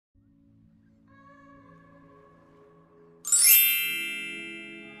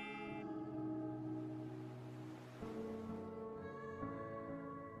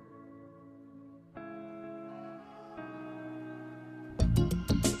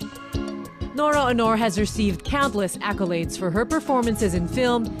Nora Aunor has received countless accolades for her performances in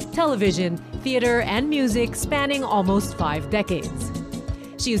film, television, theater, and music spanning almost 5 decades.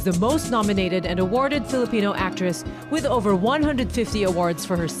 She is the most nominated and awarded Filipino actress with over 150 awards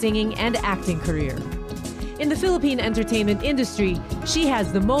for her singing and acting career. In the Philippine entertainment industry, she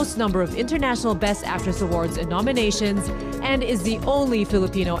has the most number of International Best Actress Awards and nominations and is the only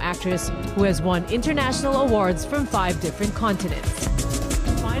Filipino actress who has won international awards from 5 different continents.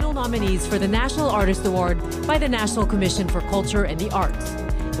 Final nominees for the National Artist Award by the National Commission for Culture and the Arts.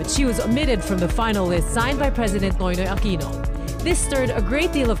 But she was omitted from the final list signed by President Nora Aunor. This stirred a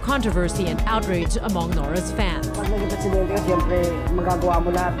great deal of controversy and outrage among Nora's fans. Pag naging presidente, siyempre magagawa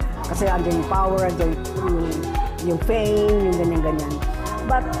mo lahat kasi andyan yung power, andyan yung fame, yung ganyan-ganyan.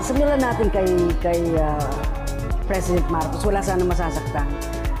 But similar natin kay President Marcos, wala sana masasaktan.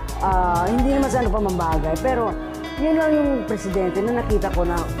 Hindi naman sana pamambagay, pero yun lang yung presidente na nakita ko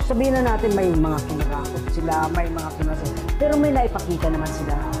na sabihin na natin may mga kinakakot sila, may mga kinakakot. Pero may naipakita naman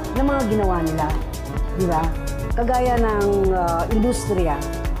sila ng mga ginawa nila, di ba? Kagaya ng industriya,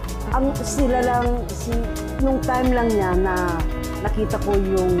 sila lang, nung time lang niya na nakita ko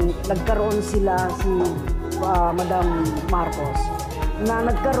yung nagkaroon sila si Madam Marcos, na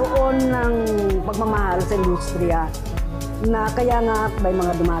nagkaroon ng pagmamahal sa industriya, na kaya nga may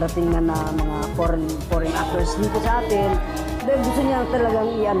mga dumarating na mga foreign actors dito sa atin, dahil gusto niya talagang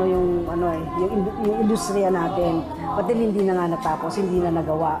yung industriya natin, pati hindi na nga natapos, hindi na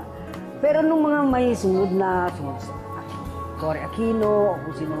nagawa. Pero nung mga may sunod Nora Aquino, o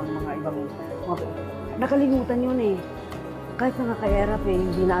kung sino mga ibang, nakalimutan yun eh. Kahit nakaka-erap eh,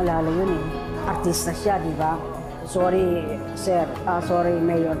 hindi naalala yun eh. Artista siya, di ba? Sorry, sir, sorry,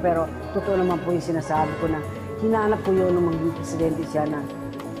 mayor, pero totoo naman po yung sinasabi ko na hinanap ko yun nung maging presidente siya na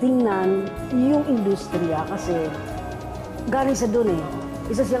tingnan yung industriya kasi galing sa doon eh.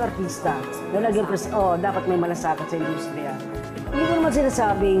 Isa siyang artista. Dapat may malasakit sa industriya. Hindi ko naman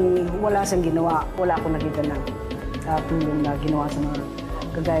sinasabing wala siyang ginawa. Wala akong nakita ng tulong na ginawa sa mga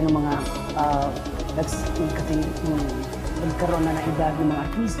kagaya ng mga nagkaroon na ng edad yung mga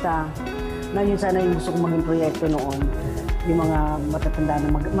artista. Na yun sana yung gusto kong maging proyekto noon. Yung mga matatanda na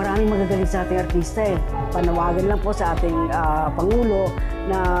maraming magagaling sa ating artista eh. Panawagan lang po sa ating Pangulo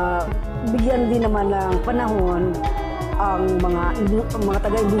na bigyan din naman ng panahon ang mga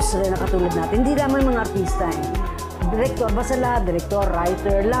taga-industriya na katulad natin. Hindi naman mga artista eh. Direktor, basta lahat, direktor,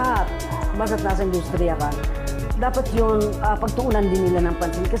 writer, lahat. Basta't nasa industriya ka. Dapat yun, pagtuunan din nila ng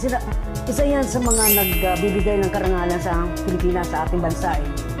pansin. Kasi isa yan sa mga nagbibigay ng karangalan sa Pilipinas, sa ating bansa eh.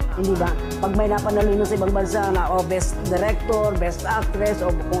 Hindi ba? Pag may napanalino sa ibang bansa na best director, best actress,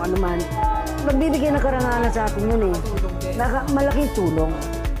 o kung ano man, nagbibigay ng karangalan sa atin yun eh. Malaking tulong.